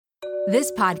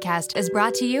This podcast is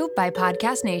brought to you by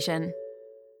Podcast Nation.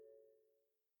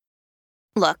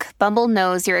 Look, Bumble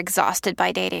knows you're exhausted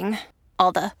by dating.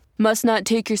 All the, must not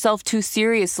take yourself too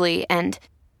seriously, and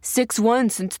 6'1"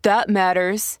 since that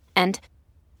matters, and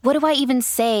what do I even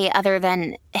say other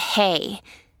than, hey?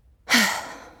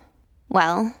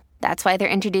 Well, that's why they're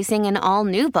introducing an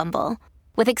all-new Bumble,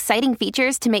 with exciting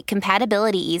features to make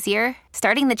compatibility easier,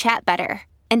 starting the chat better,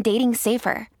 and dating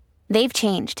safer. They've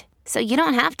changed, so you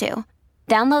don't have to.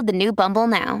 Download the new Bumble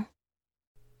now.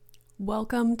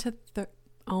 Welcome to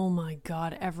oh my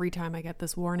God, every time I get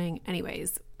this warning.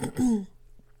 Anyways,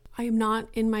 I am not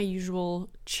in my usual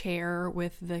chair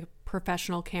with the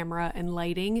professional camera and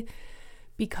lighting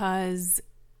because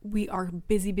we are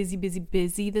busy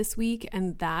this week,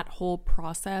 and that whole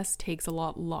process takes a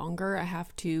lot longer. I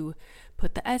have to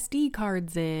put the SD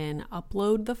cards in,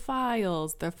 upload the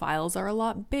files. The files are a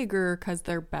lot bigger because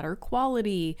they're better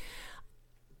quality,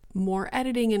 more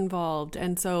editing involved.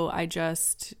 And so I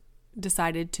just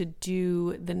decided to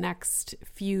do the next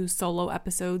few solo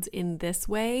episodes in this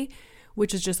way,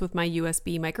 which is just with my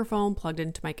USB microphone plugged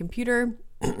into my computer.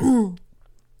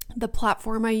 The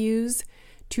platform I use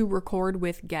to record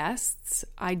with guests,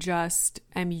 I just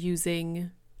am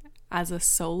using as a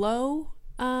solo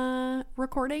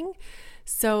recording.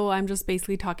 So I'm just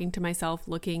basically talking to myself,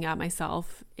 looking at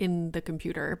myself in the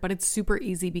computer. But it's super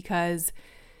easy because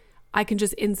I can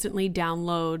just instantly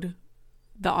download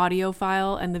the audio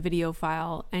file and the video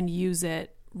file and use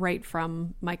it right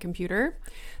from my computer.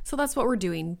 So that's what we're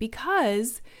doing,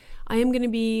 because I am going to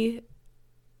be,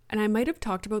 and I might have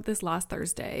talked about this last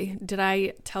Thursday. Did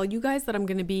I tell you guys that I'm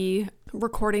going to be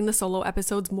recording the solo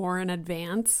episodes more in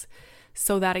advance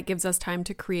so that it gives us time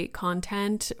to create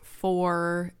content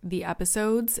for the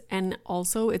episodes? And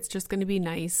also it's just going to be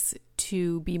nice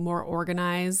to be more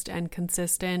organized and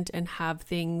consistent and have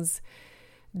things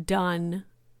done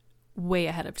way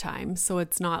ahead of time. So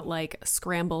it's not like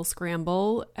scramble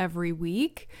every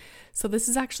week. So this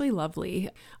is actually lovely.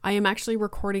 I am actually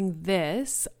recording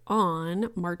this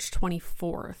on March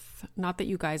 24th. Not that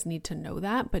you guys need to know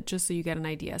that, but just so you get an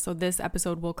idea. So this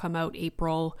episode will come out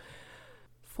April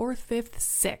 4th, 5th,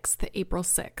 6th, April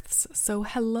 6th. So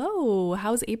hello,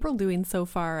 how's April doing so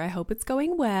far? I hope it's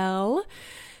going well.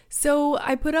 So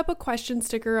I put up a question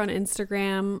sticker on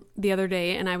Instagram the other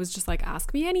day, and I was just like,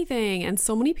 ask me anything. And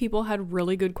so many people had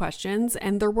really good questions,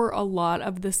 and there were a lot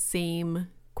of the same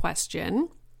question.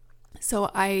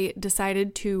 So I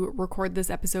decided to record this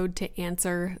episode to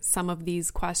answer some of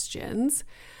these questions.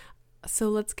 So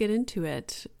let's get into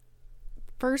it.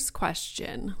 First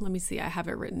question. Let me see. I have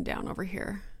it written down over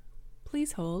here.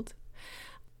 Please hold.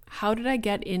 How did I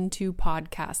get into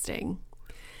podcasting?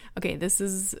 Okay, this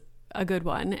is a good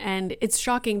one. And it's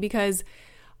shocking because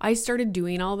I started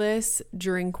doing all this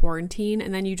during quarantine,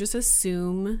 and then you just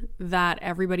assume that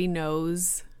everybody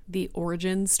knows the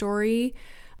origin story.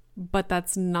 But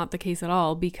that's not the case at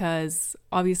all, because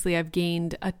obviously I've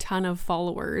gained a ton of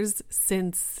followers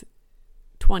since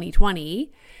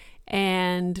 2020.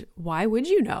 And why would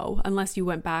you know unless you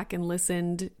went back and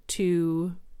listened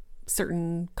to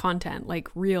certain content like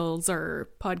reels or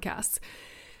podcasts?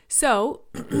 So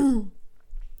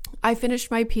I finished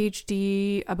my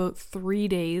PhD about 3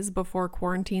 days before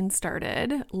quarantine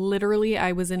started. Literally,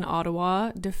 I was in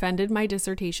Ottawa, defended my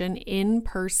dissertation in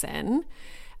person.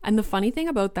 And the funny thing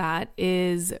about that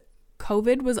is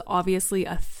COVID was obviously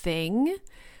a thing,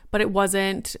 but it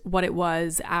wasn't what it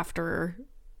was after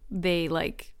they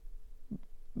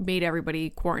made everybody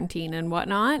quarantine and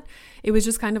whatnot. It was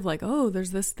just kind of like, oh,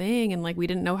 there's this thing, and we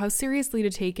didn't know how seriously to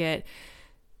take it.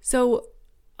 So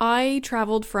I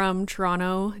traveled from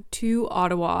Toronto to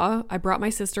Ottawa. I brought my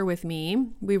sister with me.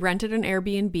 We rented an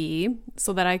Airbnb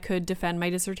so that I could defend my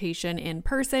dissertation in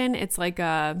person. It's like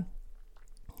a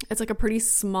pretty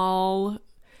small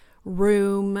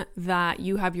room that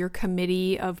you have your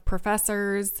committee of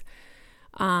professors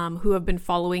who have been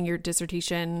following your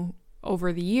dissertation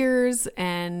over the years.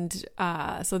 And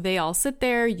so they all sit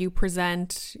there, you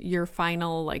present your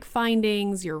final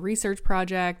findings, your research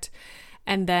project,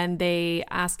 and then they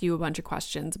ask you a bunch of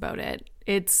questions about it.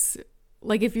 It's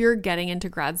if you're getting into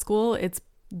grad school, it's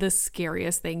the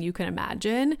scariest thing you can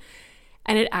imagine.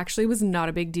 And it actually was not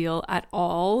a big deal at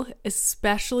all,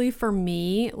 especially for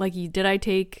me. Did I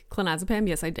take clonazepam?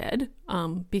 Yes, I did.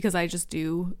 Because I just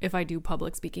do, if I do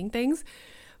public speaking things.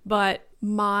 But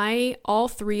all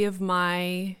three of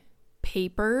my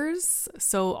papers,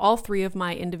 so all three of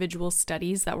my individual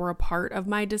studies that were a part of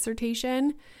my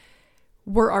dissertation,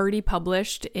 were already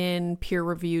published in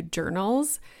peer-reviewed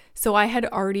journals. So I had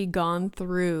already gone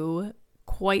through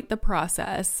quite the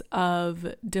process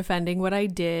of defending what I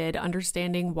did,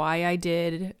 understanding why I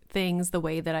did things the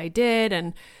way that I did,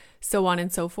 and so on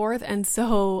and so forth. And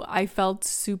so I felt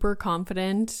super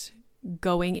confident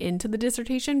going into the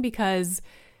dissertation because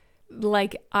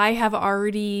like I have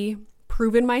already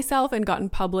proven myself and gotten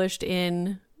published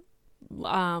in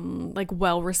like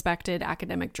well-respected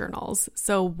academic journals.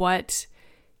 So what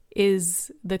is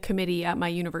the committee at my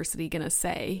university going to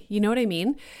say? You know what I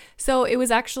mean? So it was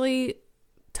actually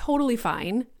totally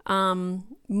fine.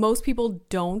 Most people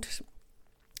don't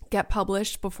get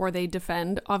published before they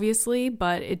defend, obviously,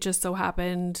 but it just so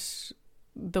happened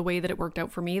the way that it worked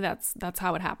out for me, that's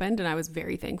how it happened, and I was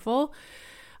very thankful.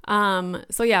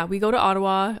 So yeah, we go to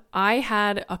Ottawa. I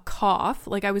had a cough,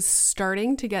 like I was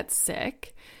starting to get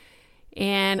sick.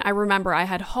 And I remember I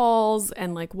had Halls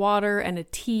and like water and a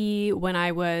tea when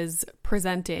I was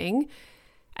presenting.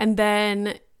 And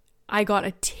then I got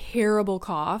a terrible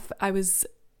cough. We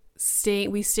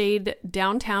stayed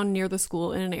downtown near the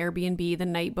school in an Airbnb the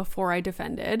night before I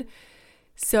defended.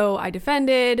 So I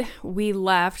defended, we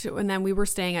left, and then we were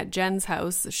staying at Jen's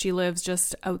house. She lives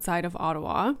just outside of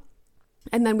Ottawa.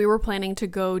 And then we were planning to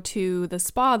go to the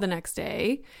spa the next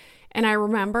day. And I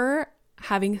remember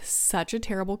having such a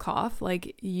terrible cough,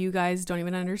 like you guys don't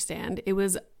even understand. It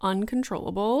was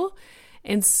uncontrollable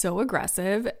and so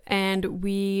aggressive. And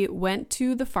we went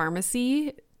to the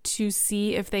pharmacy to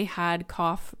see if they had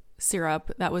cough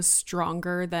syrup that was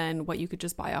stronger than what you could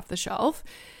just buy off the shelf.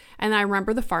 And I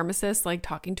remember the pharmacist like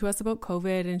talking to us about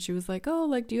COVID, and she was like, oh,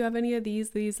 like, do you have any of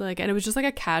these like, and it was just like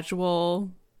a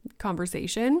casual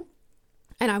conversation.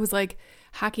 And I was like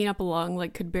hacking up a lung,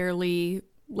 like could barely,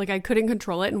 like I couldn't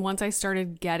control it. And once I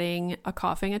started getting a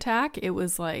coughing attack, it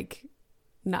was like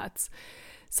nuts.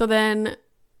 So then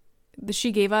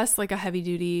she gave us like a heavy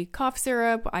duty cough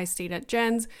syrup. I stayed at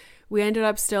Jen's. We ended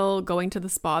up still going to the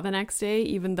spa the next day,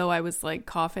 even though I was like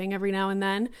coughing every now and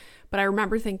then. But I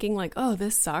remember thinking like, oh,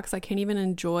 this sucks. I can't even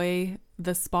enjoy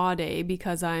the spa day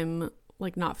because I'm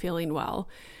like not feeling well.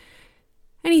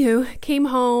 Anywho, came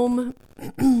home,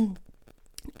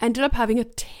 ended up having a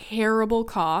terrible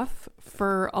cough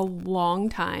for a long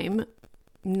time.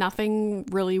 Nothing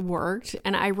really worked.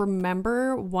 And I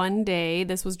remember one day,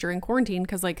 this was during quarantine,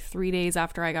 because like 3 days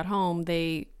after I got home,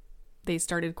 they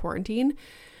started quarantine.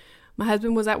 My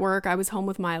husband was at work. I was home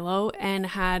with Milo and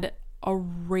had a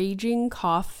raging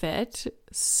cough fit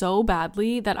so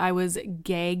badly that I was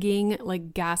gagging,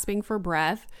 like gasping for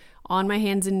breath on my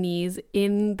hands and knees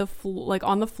in the like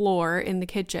on the floor in the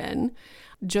kitchen,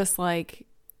 just like,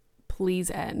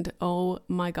 please end. Oh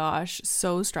my gosh,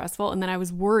 so stressful. And then I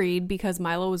was worried because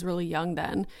Milo was really young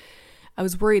then. I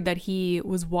was worried that he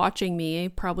was watching me,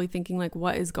 probably thinking like,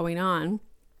 what is going on?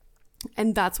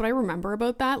 And that's what I remember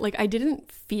about that. Like I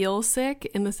didn't feel sick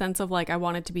in the sense of like I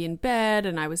wanted to be in bed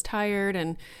and I was tired,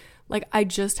 and like I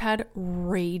just had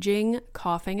raging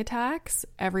coughing attacks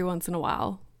every once in a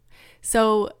while.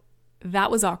 So that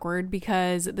was awkward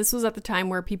because this was at the time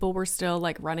where people were still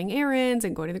like running errands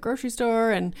and going to the grocery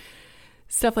store and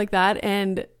stuff like that.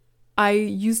 And I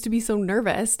used to be so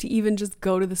nervous to even just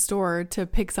go to the store to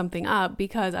pick something up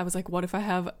because I was like, what if I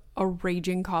have a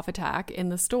raging cough attack in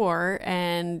the store,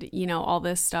 and you know, all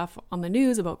this stuff on the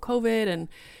news about COVID, and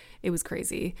it was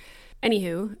crazy.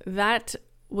 Anywho, that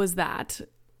was that.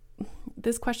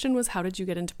 This question was, how did you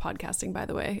get into podcasting, by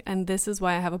the way? And this is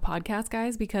why I have a podcast,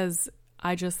 guys, because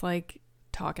I just like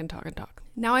talk and talk and talk.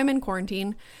 Now I'm in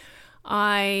quarantine.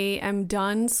 I am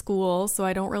done school, so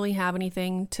I don't really have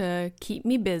anything to keep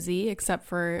me busy except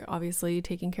for obviously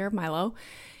taking care of Milo.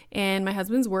 And my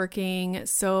husband's working,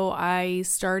 so I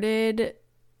started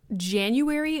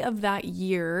January of that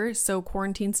year. So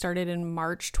quarantine started in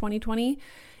March 2020.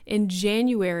 In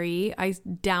January, I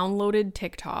downloaded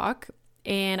TikTok,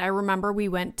 and I remember we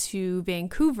went to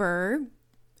Vancouver,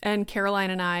 and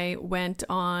Caroline and I went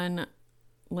on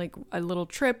like a little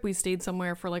trip. We stayed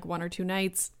somewhere for like 1 or 2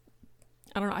 nights.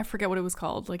 I don't know, I forget what it was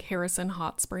called, like Harrison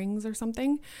Hot Springs or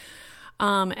something.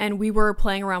 And we were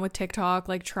playing around with TikTok,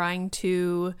 like trying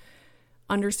to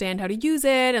understand how to use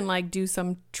it and like do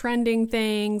some trending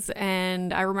things.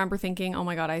 And I remember thinking, oh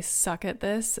my God, I suck at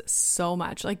this so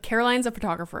much. Like Caroline's a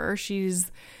photographer.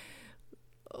 She's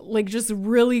like just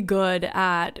really good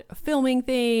at filming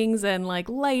things and like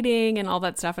lighting and all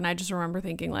that stuff. And I just remember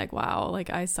thinking like, wow,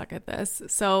 like I suck at this.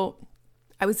 So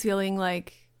I was feeling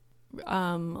like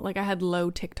I had low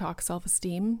TikTok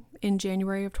self-esteem in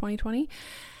January of 2020.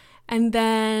 And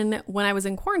then when I was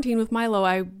in quarantine with Milo,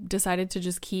 I decided to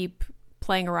just keep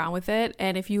playing around with it.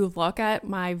 And if you look at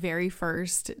my very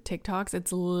first TikToks,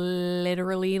 it's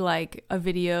literally like a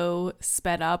video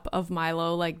sped up of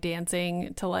Milo like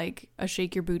dancing to like a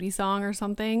Shake Your Booty song or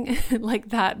something like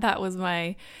that. That was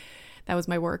my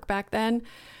work back then.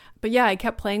 But yeah, I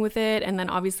kept playing with it, and then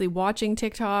obviously watching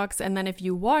TikToks. And then if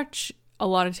you watch a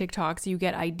lot of TikToks, you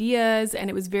get ideas, and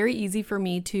it was very easy for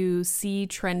me to see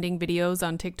trending videos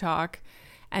on TikTok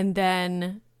and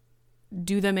then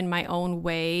do them in my own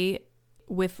way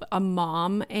with a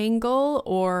mom angle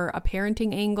or a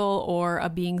parenting angle or a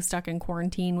being stuck in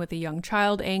quarantine with a young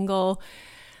child angle.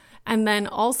 And then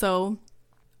also,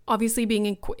 obviously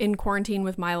being in quarantine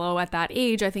with Milo at that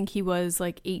age, I think he was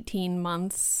like 18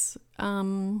 months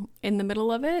in the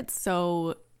middle of it.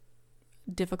 So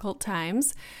difficult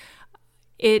times.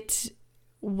 It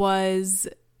was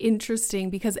interesting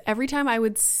because every time I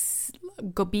would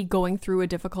be going through a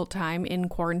difficult time in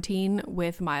quarantine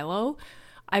with Milo,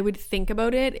 I would think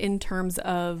about it in terms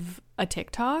of a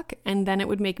TikTok, and then it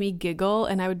would make me giggle,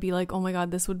 and I would be like, oh my God,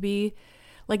 this would be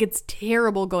like, it's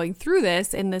terrible going through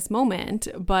this in this moment,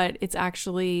 but it's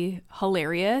actually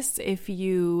hilarious if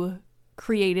you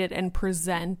create it and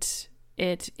present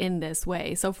it in this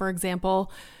way. So for example,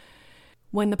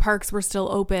 when the parks were still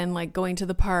open, like going to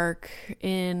the park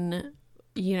in,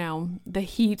 you know, the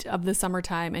heat of the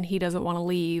summertime, and he doesn't want to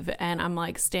leave, and I'm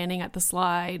like standing at the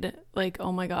slide like,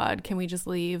 oh my God, can we just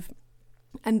leave?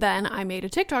 And then I made a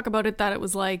TikTok about it that it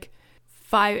was like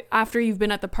after you've been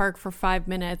at the park for 5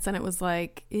 minutes, and it was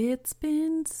like, it's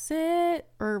been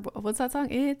or what's that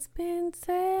song? It's been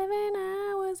 7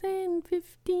 hours and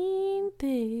 15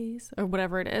 days or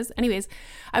whatever it is. Anyways,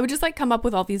 I would just like come up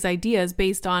with all these ideas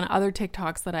based on other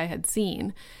TikToks that I had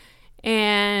seen.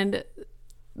 And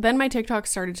then my TikTok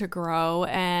started to grow,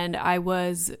 and I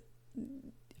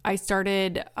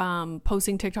started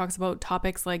posting TikToks about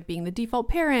topics like being the default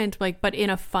parent, like, but in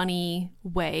a funny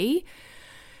way.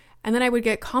 And then I would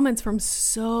get comments from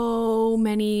so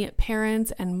many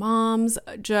parents and moms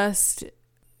just,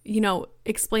 you know,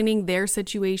 explaining their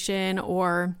situation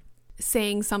or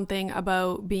saying something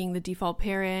about being the default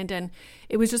parent. And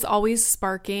it was just always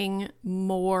sparking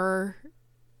more,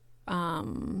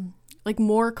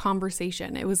 more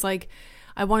conversation. It was like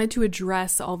I wanted to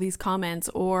address all these comments,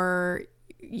 or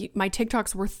my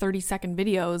TikToks were 30-second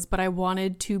videos, but I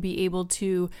wanted to be able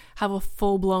to have a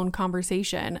full-blown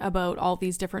conversation about all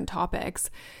these different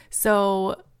topics.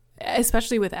 So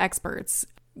especially with experts,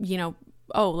 you know,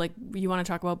 oh, like you want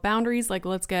to talk about boundaries? Like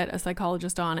let's get a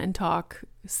psychologist on and talk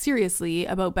seriously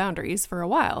about boundaries for a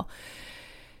while.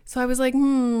 So I was like,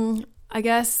 I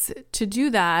guess to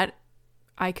do that,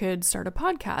 I could start a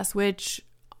podcast, which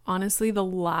honestly, the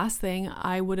last thing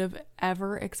I would have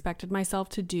ever expected myself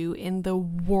to do in the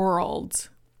world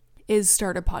is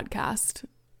start a podcast.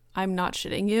 I'm not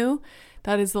shitting you.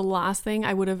 That is the last thing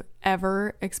I would have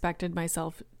ever expected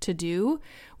myself to do,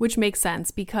 which makes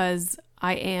sense because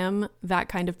I am that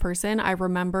kind of person. I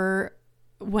remember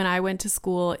when I went to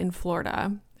school in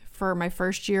Florida for my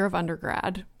first year of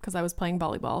undergrad, because I was playing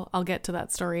volleyball. I'll get to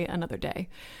that story another day.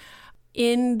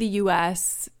 In the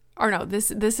US, or no,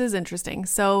 this is interesting.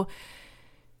 So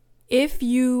if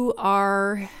you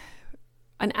are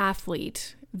an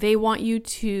athlete, they want you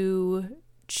to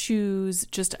choose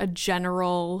just a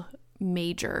general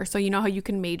major. So you know how you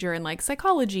can major in like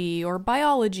psychology or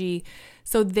biology.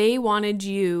 So they wanted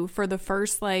you for the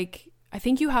first, like, I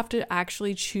think you have to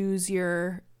actually choose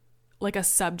your, like a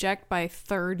subject by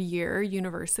third year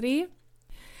university.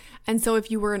 And so if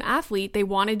you were an athlete, they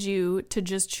wanted you to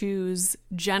just choose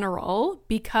general,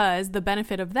 because the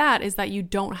benefit of that is that you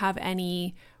don't have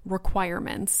any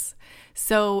requirements.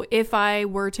 So if I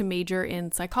were to major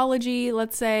in psychology,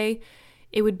 let's say,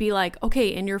 it would be like, okay,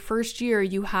 in your first year,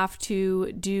 you have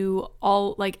to do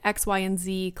all like X, Y, and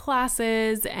Z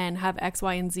classes and have X,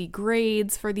 Y, and Z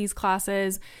grades for these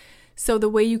classes. So the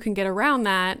way you can get around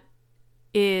that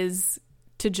is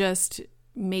to just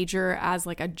major as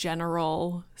like a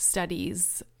general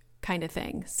studies kind of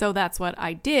thing. So that's what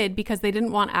I did, because they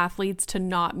didn't want athletes to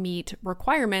not meet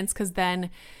requirements, because then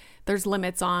there's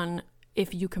limits on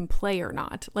if you can play or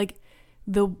not. Like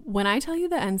when I tell you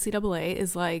the NCAA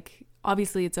is like,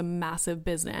 obviously it's a massive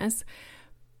business,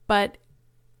 but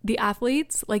the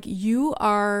athletes, like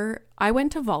I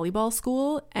went to volleyball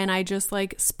school and I just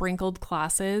like sprinkled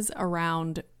classes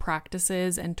around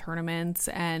practices and tournaments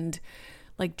and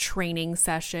like training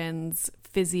sessions,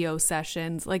 physio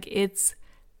sessions. Like it's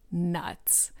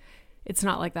nuts. It's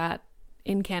not like that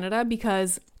in Canada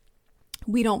because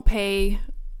we don't pay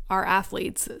our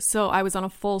athletes. So I was on a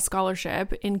full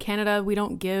scholarship. In Canada, we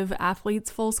don't give athletes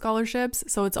full scholarships.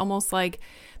 So it's almost like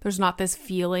there's not this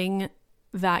feeling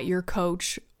that your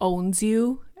coach owns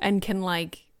you and can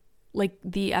like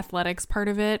the athletics part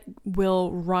of it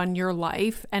will run your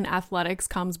life, and athletics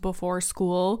comes before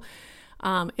school.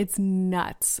 It's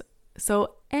nuts.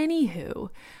 So anywho,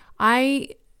 I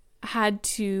had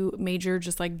to major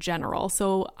just like general.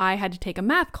 So I had to take a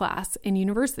math class in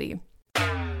university.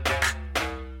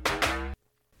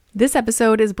 This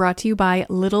episode is brought to you by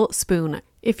Little Spoon.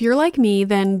 If you're like me,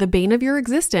 then the bane of your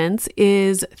existence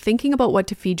is thinking about what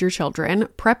to feed your children,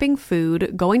 prepping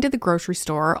food, going to the grocery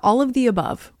store, all of the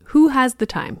above. Who has the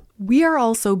time? We are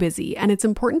all so busy, and it's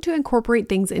important to incorporate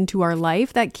things into our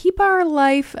life that keep our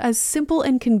life as simple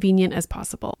and convenient as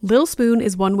possible. Little Spoon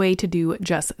is one way to do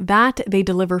just that. They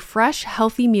deliver fresh,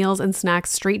 healthy meals and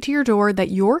snacks straight to your door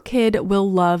that your kid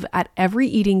will love at every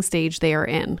eating stage they are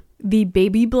in. The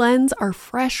baby blends are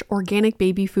fresh, organic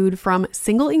baby food from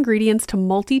single ingredients to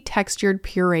multi-textured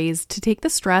purees to take the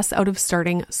stress out of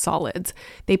starting solids.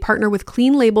 They partner with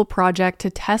Clean Label Project to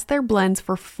test their blends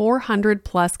for 400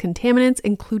 plus contaminants,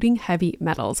 including heavy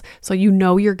metals, so you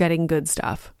know you're getting good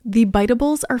stuff. The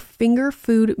Biteables are finger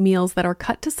food meals that are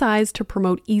cut to size to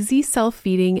promote easy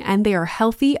self-feeding, and they are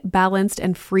healthy, balanced,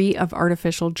 and free of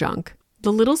artificial junk.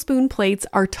 The Little Spoon plates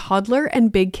are toddler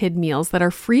and big kid meals that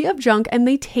are free of junk, and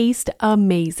they taste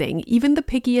amazing. Even the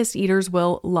pickiest eaters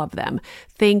will love them.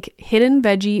 Think hidden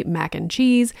veggie mac and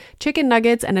cheese, chicken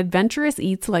nuggets, and adventurous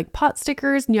eats like pot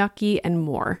stickers, gnocchi, and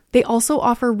more. They also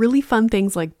offer really fun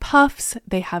things like puffs.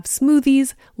 They have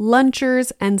smoothies,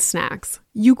 lunchers, and snacks.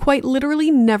 You quite literally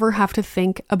never have to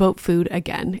think about food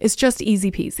again. It's just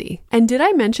easy peasy. And did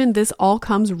I mention this all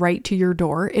comes right to your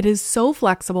door? It is so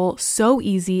flexible, so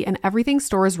easy, and everything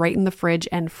stores right in the fridge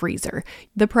and freezer.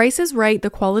 The price is right, the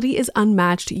quality is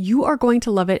unmatched. You are going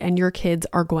to love it, and your kids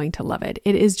are going to love it.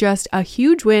 It is just a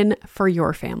huge win for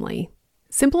your family.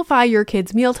 Simplify your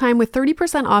kids' mealtime with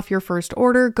 30% off your first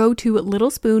order. Go to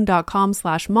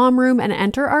littlespoon.com/momroom and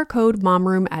enter our code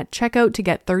momroom at checkout to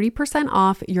get 30%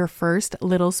 off your first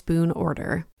Little Spoon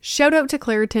order. Shout out to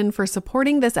Claritin for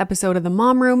supporting this episode of the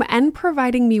Mom Room and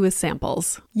providing me with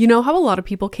samples. You know how a lot of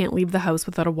people can't leave the house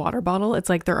without a water bottle? It's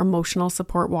like their emotional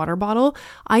support water bottle.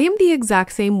 I am the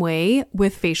exact same way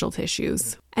with facial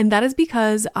tissues. And that is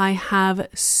because I have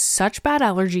such bad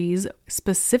allergies,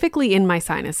 specifically in my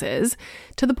sinuses,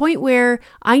 to the point where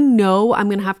I know I'm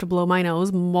going to have to blow my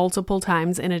nose multiple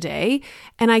times in a day,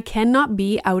 and I cannot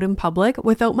be out in public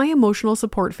without my emotional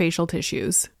support facial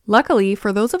tissues. Luckily,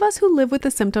 for those of us who live with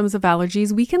the symptoms of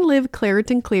allergies, we can live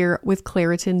Claritin Clear with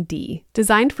Claritin D.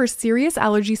 Designed for serious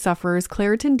allergy sufferers,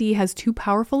 Claritin D has 2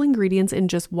 powerful ingredients in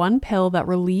just one pill that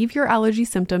relieve your allergy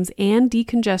symptoms and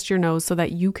decongest your nose so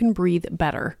that you can breathe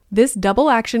better. This double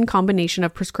action combination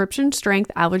of prescription strength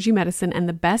allergy medicine and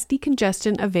the best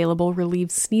decongestant available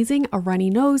relieves sneezing, a runny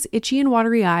nose, itchy and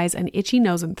watery eyes, an itchy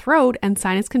nose and throat, and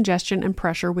sinus congestion and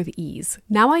pressure with ease.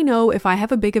 Now I know if I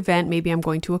have a big event, maybe I'm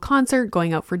going to a concert,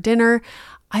 going out for dinner,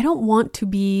 I don't want to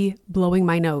be blowing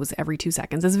my nose every 2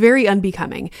 seconds. It's very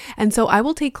unbecoming. And so I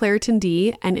will take Claritin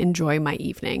D and enjoy my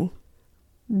evening.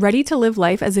 Ready to live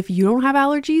life as if you don't have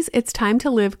allergies? It's time to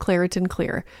live Claritin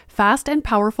Clear. Fast and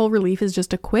powerful relief is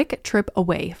just a quick trip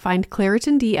away. Find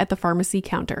Claritin D at the pharmacy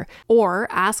counter or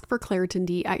ask for Claritin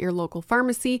D at your local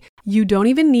pharmacy. You don't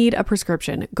even need a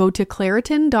prescription. Go to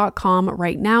Claritin.com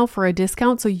right now for a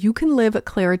discount so you can live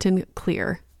Claritin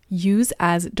Clear. Use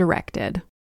as directed.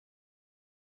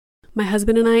 My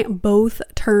husband and I both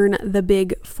turn the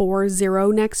big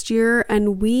 40 next year,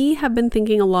 and we have been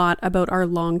thinking a lot about our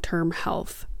long-term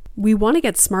health. We want to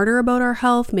get smarter about our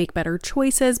health, make better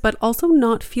choices, but also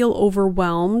not feel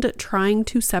overwhelmed trying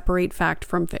to separate fact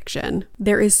from fiction.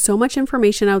 There is so much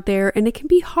information out there, and it can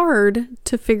be hard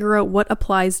to figure out what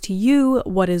applies to you,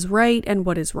 what is right, and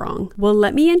what is wrong. Well,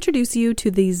 let me introduce you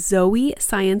to the Zoe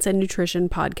Science and Nutrition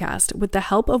podcast. With the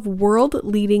help of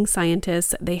world-leading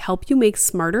scientists, they help you make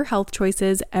smarter health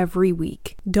choices every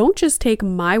week. Don't just take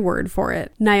my word for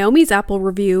it. Naomi's Apple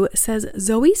review says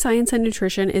Zoe Science and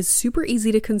Nutrition is super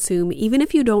easy to consume even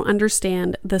if you don't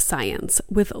understand the science,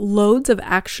 with loads of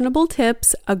actionable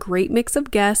tips, a great mix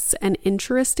of guests, and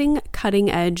interesting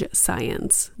cutting-edge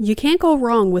science. You can't go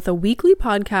wrong with a weekly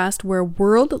podcast where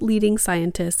world-leading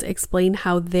scientists explain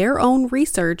how their own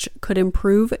research could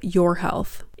improve your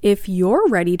health. If you're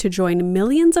ready to join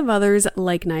millions of others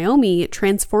like Naomi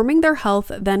transforming their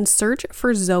health, then search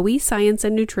for Zoe Science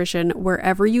and Nutrition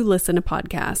wherever you listen to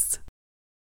podcasts.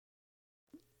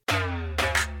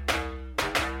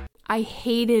 I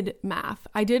hated math.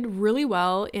 I did really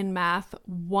well in math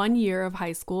 1 year of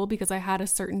high school because I had a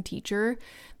certain teacher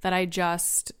that I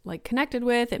just connected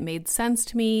with. It made sense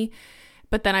to me,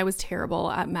 but then I was terrible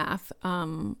at math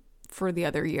for the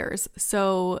other years.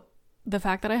 So the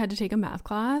fact that I had to take a math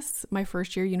class my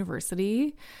first year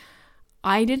university,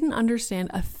 I didn't understand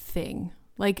a thing.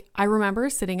 Like, I remember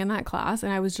sitting in that class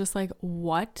and I was just like,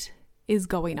 what is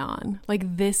going on?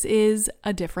 Like, this is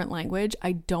a different language.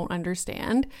 I don't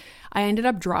understand. I ended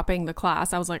up dropping the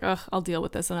class. I was like, ugh, I'll deal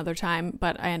with this another time.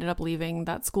 But I ended up leaving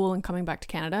that school and coming back to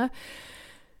Canada.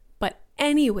 But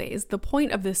anyways, the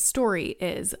point of this story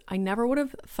is I never would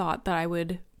have thought that I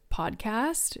would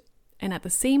podcast. And at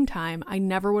the same time, I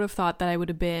never would have thought that I would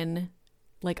have been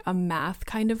like a math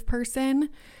kind of person.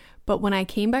 But when I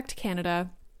came back to Canada,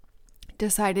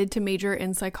 decided to major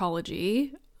in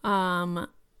psychology,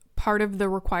 part of the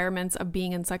requirements of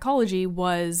being in psychology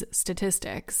was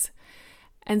statistics.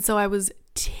 And so I was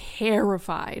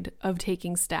terrified of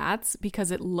taking stats because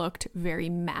it looked very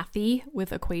mathy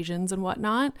with equations and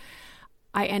whatnot.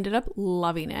 I ended up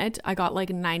loving it. I got like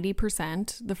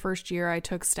 90% the first year I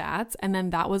took stats, and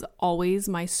then that was always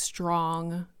my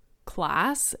strong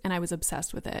class, and I was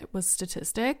obsessed with it, was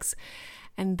statistics.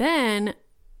 And then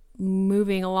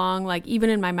moving along, like even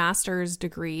in my master's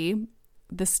degree,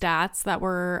 the stats that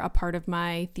were a part of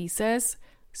my thesis,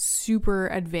 super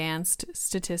advanced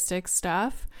statistics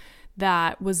stuff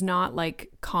that was not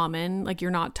like common, like you're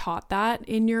not taught that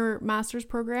in your master's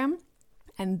program.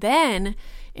 And then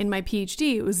in my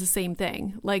PhD, it was the same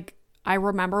thing. Like, I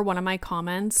remember one of my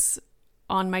comments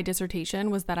on my dissertation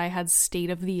was that I had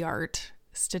state-of-the-art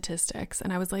statistics.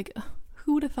 And I was like,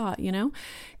 who would have thought, you know?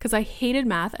 Because I hated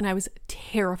math and I was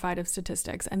terrified of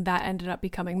statistics. And that ended up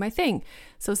becoming my thing.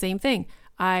 So same thing.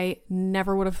 I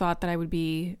never would have thought that I would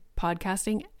be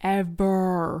podcasting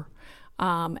ever.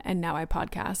 And now I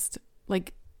podcast.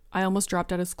 Like, I almost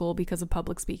dropped out of school because of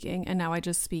public speaking. And now I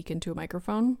just speak into a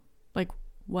microphone. Like,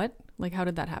 what? Like, how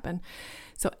did that happen?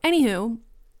 So anywho,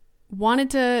 wanted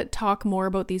to talk more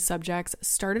about these subjects,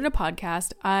 started a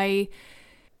podcast. I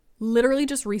literally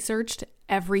just researched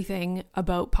everything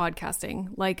about podcasting,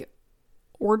 like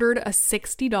ordered a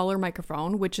 $60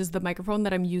 microphone, which is the microphone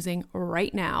that I'm using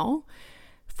right now,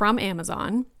 from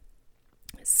Amazon.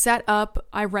 Set up,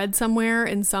 I read somewhere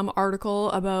in some article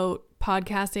about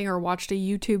podcasting or watched a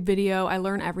YouTube video. I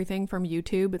learn everything from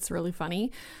YouTube. It's really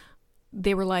funny.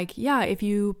 They were like, yeah, if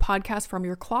you podcast from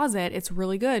your closet, it's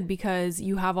really good because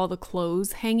you have all the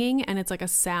clothes hanging and it's like a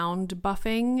sound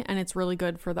buffing and it's really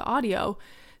good for the audio.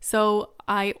 So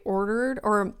I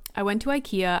went to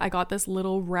IKEA. I got this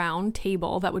little round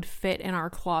table that would fit in our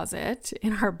closet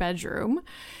in our bedroom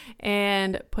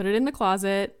and put it in the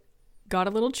closet, got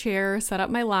a little chair, set up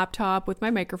my laptop with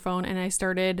my microphone, and I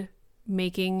started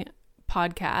making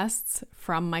podcasts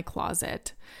from my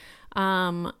closet.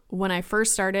 When I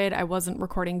first started, I wasn't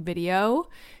recording video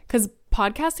because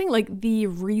podcasting, like the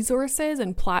resources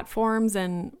and platforms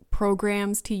and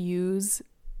programs to use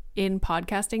in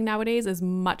podcasting nowadays is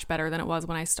much better than it was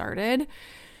when I started.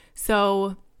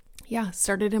 So yeah,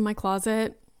 started in my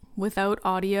closet without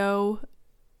audio.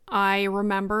 I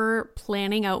remember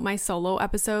planning out my solo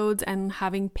episodes and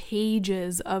having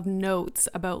pages of notes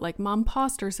about like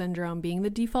momposter syndrome, being the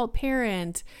default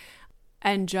parent,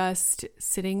 and just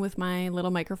sitting with my little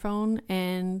microphone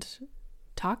and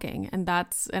talking. And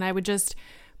I would just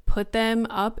put them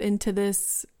up into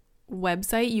this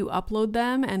website. You upload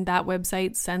them and that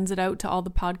website sends it out to all the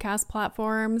podcast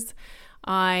platforms.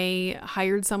 I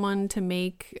hired someone to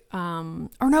make,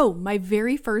 my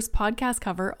very first podcast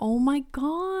cover. Oh my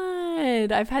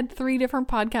God. I've had 3 different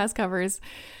podcast covers.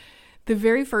 The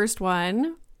very first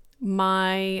one,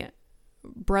 my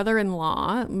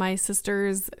brother-in-law, my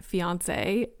sister's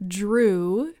fiance,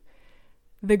 drew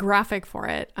the graphic for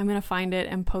it. I'm going to find it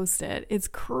and post it. It's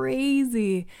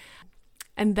crazy.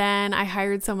 And then I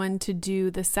hired someone to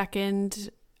do the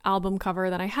second album cover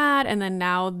that I had. And then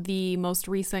now the most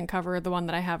recent cover, the one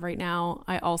that I have right now,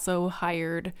 I also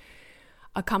hired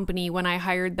a company. When I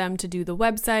hired them to do the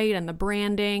website and the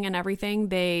branding and everything,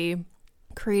 they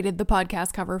created the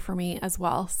podcast cover for me as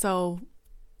well. So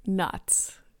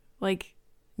nuts. Like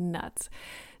nuts.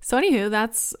 So anywho,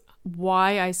 that's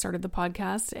why I started the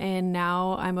podcast, and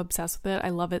now I'm obsessed with it. I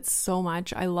love it so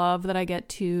much. I love that I get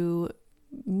to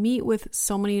meet with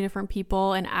so many different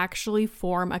people and actually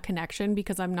form a connection,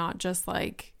 because I'm not just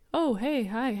like, oh, hey,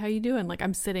 hi, how you doing? Like,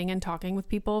 I'm sitting and talking with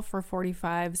people for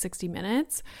 45, 60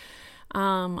 minutes.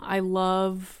 I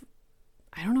love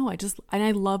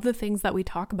the things that we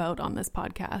talk about on this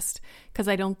podcast, because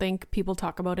I don't think people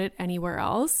talk about it anywhere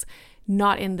else,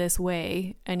 not in this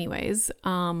way anyways.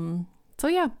 So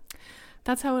yeah,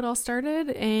 that's how it all started,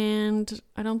 and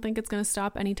I don't think it's going to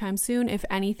stop anytime soon. If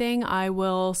anything, I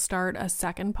will start a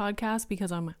second podcast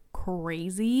because I'm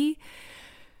crazy.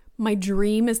 My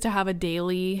dream is to have a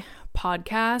daily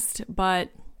podcast, but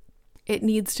it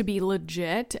needs to be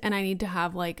legit, and I need to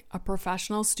have like a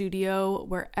professional studio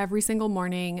where every single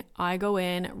morning I go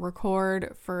in,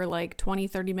 record for like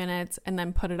 20-30 minutes, and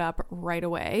then put it up right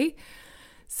away.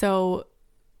 So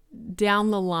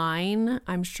down the line,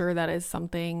 I'm sure that is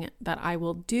something that I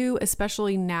will do,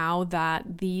 especially now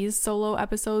that these solo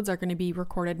episodes are going to be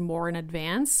recorded more in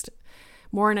advance.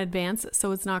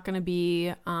 So it's not going to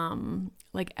be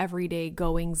like everyday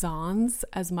goings-ons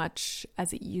as much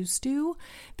as it used to.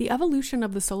 The evolution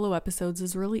of the solo episodes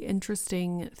is a really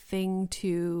interesting thing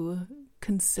to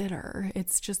consider.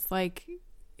 It's just like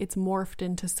it's morphed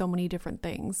into so many different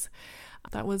things.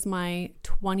 That was my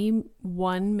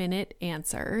 21-minute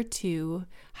answer to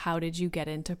how did you get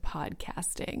into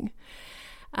podcasting?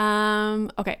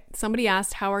 Okay, somebody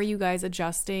asked, how are you guys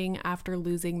adjusting after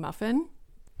losing Muffin?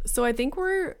 So I think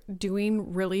we're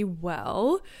doing really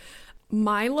well.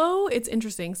 Milo, it's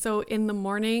interesting. So in the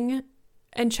morning,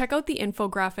 and check out the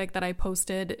infographic that I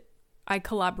posted. I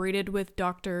collaborated with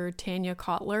Dr. Tanya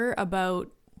Kotler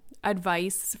about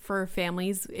advice for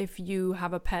families if you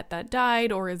have a pet that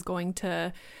died or is going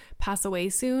to pass away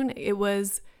soon. It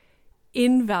was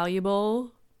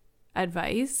invaluable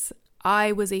advice.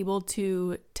 I was able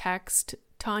to text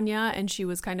Tanya, and she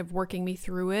was kind of working me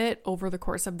through it over the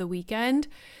course of the weekend,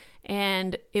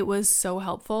 and it was so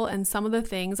helpful, and some of the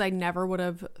things I never would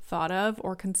have thought of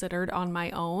or considered on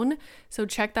my own. So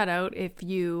check that out if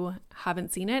you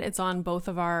haven't seen it. It's on both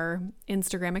of our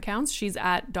Instagram accounts. She's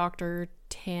at Dr.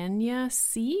 Tanya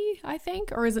C, I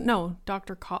think, or is it no,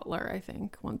 Dr. Kotler, I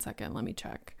think. One second, let me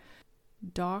check.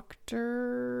 It's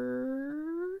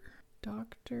Dr.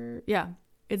 Dr.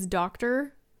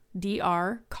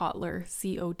 Kotler, Kotler.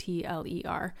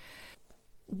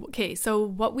 Okay, so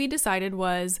what we decided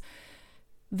was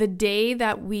the day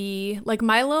that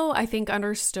Milo, I think,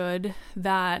 understood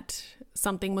that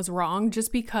something was wrong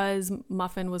just because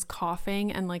Muffin was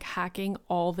coughing and like hacking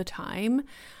all the time.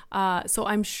 So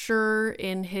I'm sure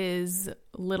in his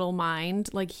little mind,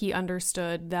 like he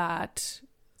understood that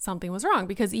something was wrong,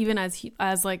 because even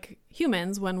as like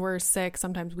humans, when we're sick,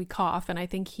 sometimes we cough, and I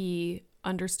think he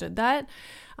understood that,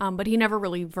 but he never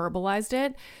really verbalized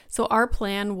it. So our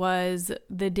plan was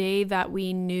the day that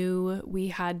we knew we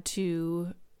had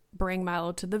to bring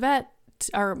Milo to the vet,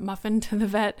 or Muffin to the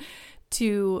vet,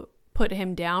 to put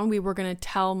him down, we were going to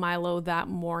tell Milo that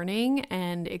morning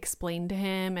and explain to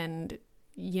him and,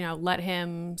 you know, let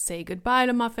him say goodbye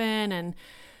to Muffin and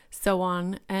so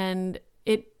on. And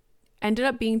it ended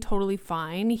up being totally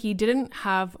fine. He didn't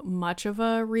have much of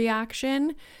a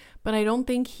reaction, but I don't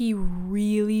think he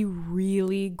really,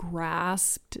 really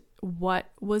grasped what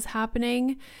was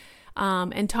happening.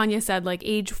 And Tanya said like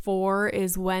age 4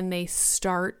 is when they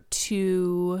start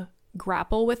to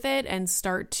grapple with it and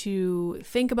start to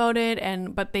think about it,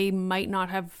 but they might not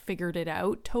have figured it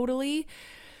out totally.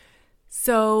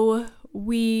 So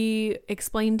we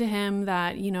explained to him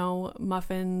that, you know,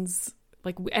 Muffin's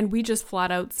like, and we just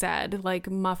flat out said like,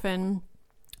 Muffin,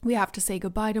 we have to say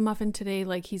goodbye to Muffin today.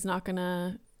 Like he's not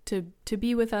gonna to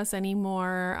be with us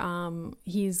anymore.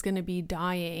 He's gonna be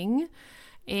dying,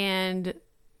 and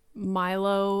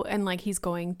Milo, and like he's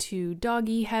going to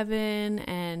doggy heaven,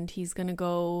 and he's gonna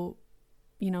go,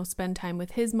 you know, spend time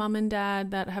with his mom and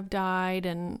dad that have died.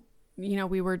 And, you know,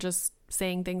 we were just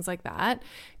saying things like that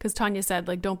because Tanya said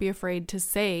like, don't be afraid to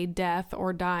say death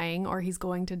or dying or he's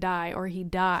going to die or he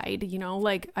died, you know,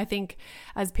 like I think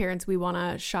as parents we want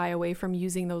to shy away from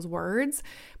using those words,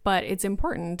 but it's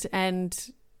important. And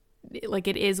like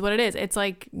it is what it is. It's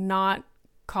like not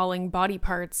calling body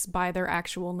parts by their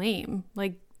actual name.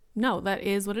 Like, no, that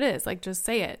is what it is. Like, just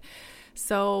say it.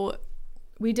 So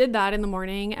we did that in the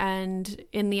morning, and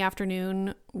in the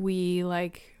afternoon we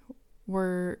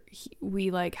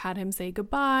had him say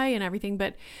goodbye and everything.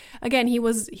 But again, he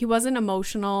wasn't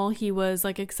emotional. He was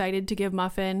like excited to give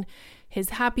Muffin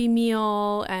his Happy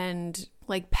Meal and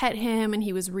like pet him, and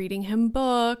he was reading him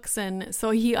books, and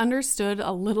so he understood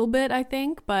a little bit, I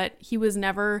think, but he was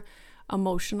never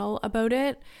emotional about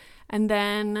it. And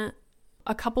then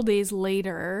a couple days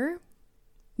later,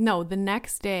 no, the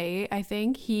next day, I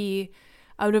think, he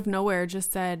out of nowhere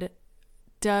just said,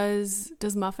 does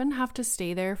Muffin have to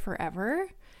stay there forever?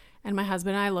 And my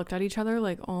husband and I looked at each other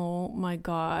like, oh my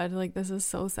God, like this is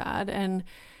so sad. And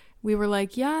we were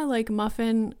like, yeah, like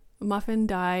Muffin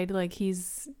died, like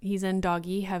he's in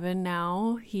doggy heaven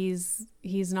now. He's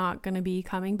not going to be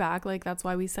coming back. Like that's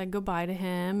why we said goodbye to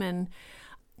him. And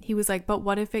he was like, but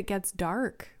what if it gets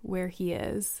dark where he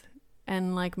is?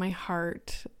 And like my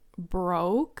heart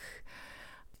broke.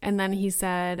 And then he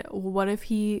said, what if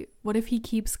he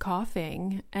keeps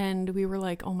coughing? And we were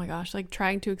like, oh my gosh, like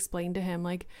trying to explain to him,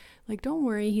 like like, don't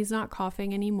worry, he's not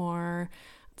coughing anymore.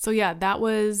 So yeah, that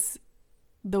was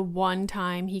the one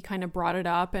time he kind of brought it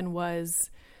up and was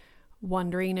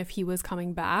wondering if he was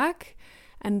coming back.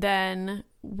 And then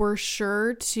we're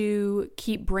sure to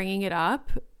keep bringing it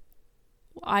up.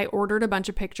 I ordered a bunch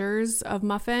of pictures of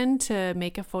Muffin to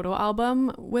make a photo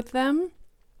album with them.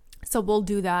 So we'll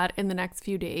do that in the next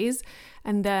few days.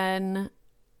 And then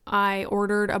I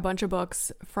ordered a bunch of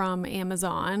books from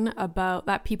Amazon about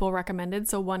that people recommended.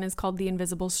 So one is called The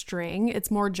Invisible String.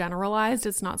 It's more generalized.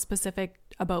 It's not specific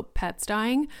about pets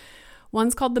dying.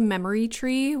 One's called The Memory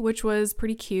Tree, which was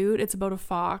pretty cute. It's about a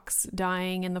fox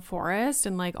dying in the forest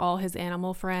and like all his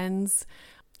animal friends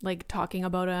like talking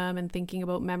about him and thinking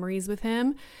about memories with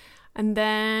him. And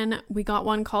then we got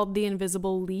one called The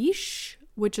Invisible Leash,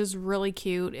 which is really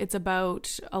cute. It's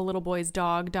about a little boy's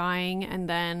dog dying, and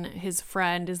then his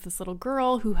friend is this little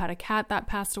girl who had a cat that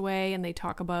passed away, and they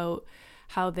talk about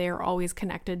how they're always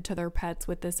connected to their pets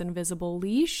with this invisible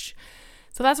leash.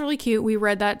 So that's really cute. We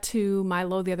read that to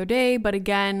Milo the other day, but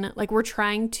again, like, we're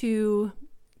trying to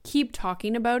keep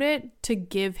talking about it to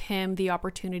give him the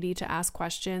opportunity to ask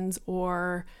questions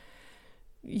or,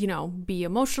 you know, be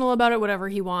emotional about it, whatever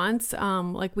he wants.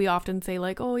 Like, we often say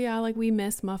like, oh yeah, like, we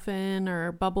miss Muffin,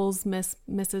 or Bubbles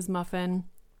misses Muffin.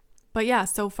 But yeah,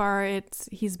 so far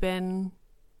he's been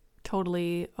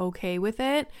totally okay with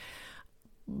it.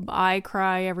 I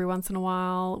cry every once in a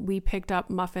while. We picked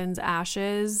up Muffin's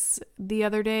ashes the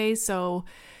other day, so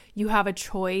you have a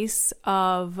choice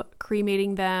of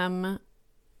cremating them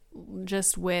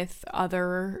just with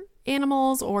other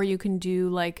animals, or you can do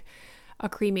like a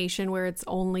cremation where it's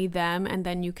only them and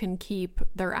then you can keep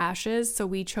their ashes. So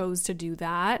we chose to do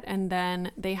that. And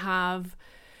then they have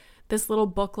this little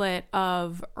booklet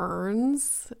of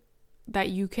urns that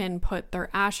you can put their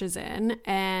ashes in.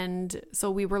 And so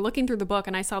we were looking through the book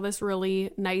and I saw this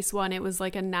really nice one. It was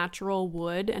like a natural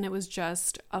wood and it was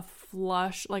just a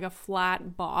flush, like a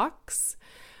flat box.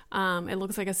 It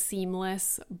looks like a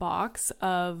seamless box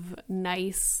of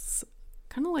nice,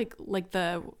 kind of like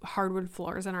the hardwood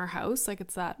floors in our house. Like,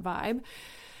 it's that vibe.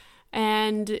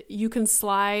 And you can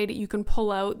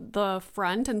pull out the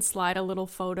front and slide a little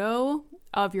photo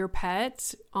of your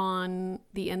pet on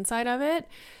the inside of it.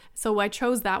 So I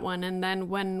chose that one. And then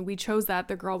when we chose that,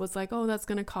 the girl was like, oh, that's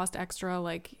going to cost extra.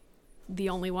 Like, the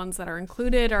only ones that are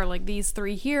included are like these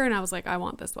 3 here. And I was like, I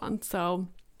want this one. So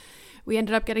we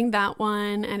ended up getting that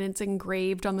one, and it's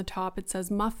engraved on the top. It says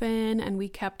Muffin, and we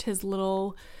kept his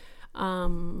little,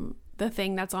 the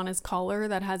thing that's on his collar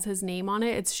that has his name on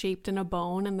it. It's shaped in a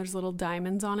bone and there's little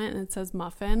diamonds on it and it says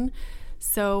Muffin.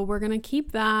 So we're going to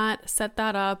keep that, set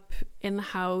that up in the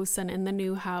house and in the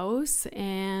new house,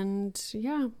 and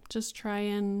yeah, just try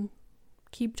and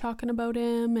keep talking about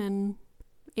him and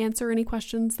answer any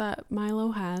questions that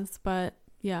Milo has. But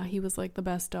yeah, he was like the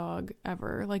best dog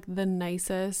ever, like the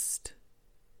nicest.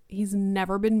 He's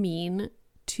never been mean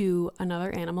to another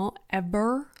animal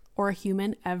ever, or a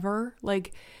human ever.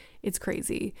 Like, it's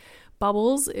crazy.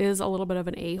 Bubbles is a little bit of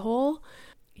an a-hole.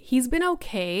 He's been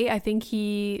okay. I think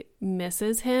he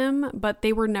misses him, but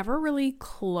they were never really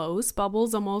close.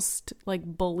 Bubbles almost like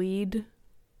bullied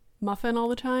Muffin all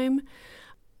the time,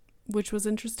 which was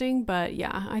interesting. But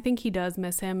yeah, I think he does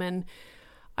miss him. And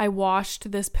I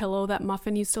washed this pillow that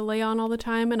Muffin used to lay on all the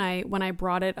time, and when I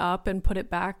brought it up and put it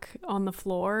back on the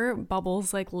floor,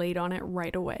 Bubbles like laid on it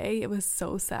right away. It was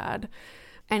so sad.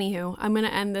 Anywho, I'm going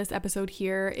to end this episode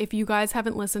here. If you guys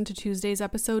haven't listened to Tuesday's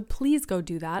episode, please go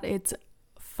do that. It's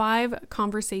 5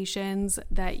 conversations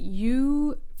that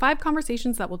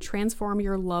will transform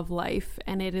your love life,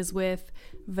 and it is with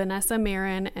Vanessa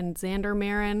Marin and Xander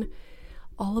Marin.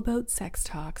 All about sex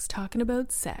talks, talking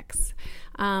about sex.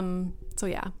 So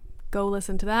yeah, go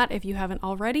listen to that if you haven't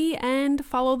already, and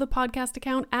follow the podcast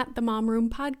account at the Mom Room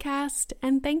Podcast.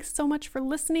 And thanks so much for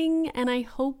listening, and I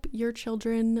hope your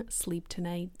children sleep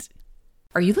tonight.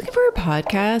 Are you looking for a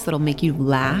podcast that'll make you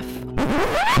laugh?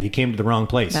 You came to the wrong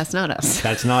place. That's not us.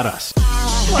 That's not us.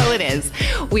 Well, it is.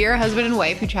 We are a husband and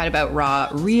wife who chat about raw,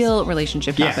 real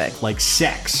relationship topics. Like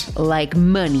sex. Like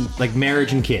money. Like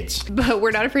marriage and kids. But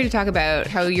we're not afraid to talk about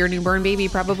how your newborn baby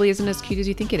probably isn't as cute as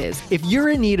you think it is. If you're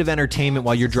in need of entertainment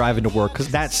while you're driving to work, because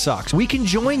that sucks, we can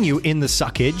join you in the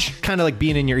suckage, kind of like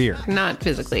being in your ear. Not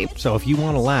physically. So if you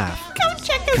want to laugh, come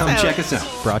check us out. Come check us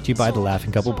out. Brought to you by the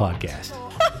Laughing Couple Podcast.